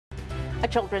A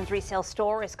children's resale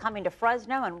store is coming to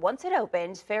Fresno, and once it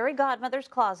opens, Fairy Godmother's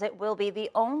Closet will be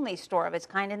the only store of its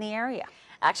kind in the area.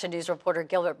 Action News reporter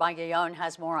Gilbert Magallon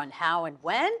has more on how and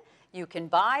when you can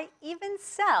buy, even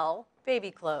sell,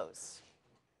 baby clothes.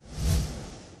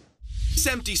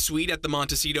 This empty suite at the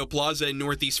Montecito Plaza in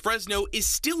Northeast Fresno is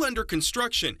still under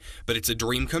construction, but it's a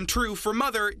dream come true for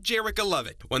mother Jerica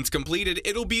Lovett. Once completed,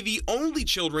 it'll be the only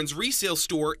children's resale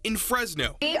store in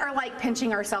Fresno. We are like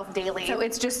pinching ourselves daily, so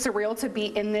it's just surreal to be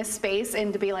in this space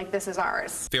and to be like, this is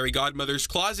ours. Fairy Godmother's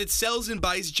Closet sells and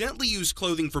buys gently used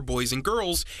clothing for boys and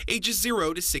girls ages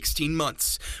 0 to 16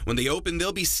 months. When they open,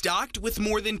 they'll be stocked with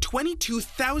more than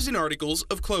 22,000 articles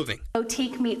of clothing.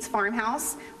 Boutique meets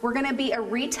farmhouse. We're going to be a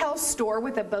retail store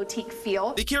with a boutique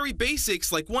feel. They carry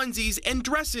basics like onesies and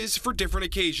dresses for different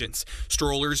occasions.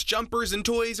 Strollers, jumpers, and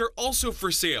toys are also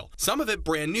for sale. Some of it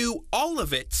brand new, all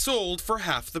of it sold for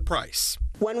half the price.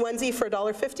 One onesie for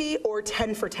 $1.50 or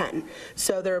 10 for 10,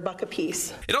 so they're $1 a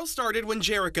piece. It all started when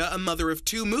Jerica, a mother of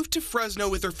 2, moved to Fresno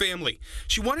with her family.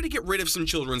 She wanted to get rid of some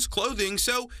children's clothing,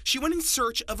 so she went in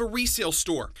search of a resale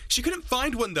store. She couldn't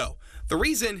find one though. The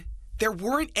reason? There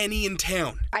weren't any in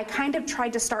town. I kind of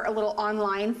tried to start a little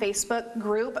online Facebook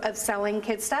group of selling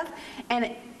kids stuff,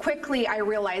 and quickly I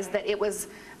realized that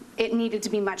it needed to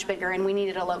be much bigger and we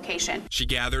needed a location. She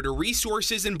gathered her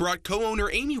resources and brought co-owner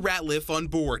Amy Ratliff on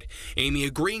board. Amy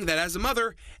agreeing that as a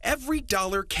mother, every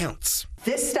dollar counts.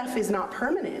 This stuff is not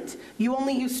permanent. You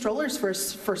only use strollers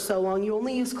for so long. You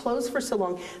only use clothes for so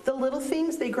long. The little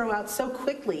things, they grow out so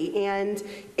quickly, and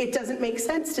it doesn't make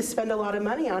sense to spend a lot of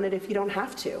money on it if you don't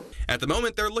have to. At the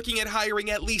moment, they're looking at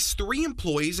hiring at least 3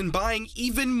 employees and buying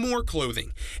even more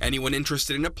clothing. Anyone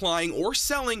interested in applying or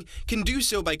selling can do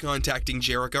so by contacting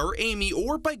Jerica or Amy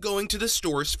or by going to the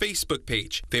store's Facebook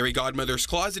page. Fairy Godmother's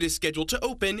Closet is scheduled to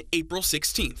open April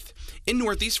 16th. In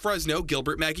Northeast Fresno,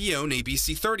 Gilbert Magallon,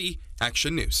 ABC 30,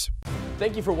 Action News.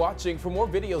 Thank you for watching. For more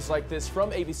videos like this from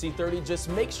ABC 30, just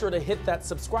make sure to hit that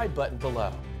subscribe button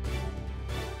below.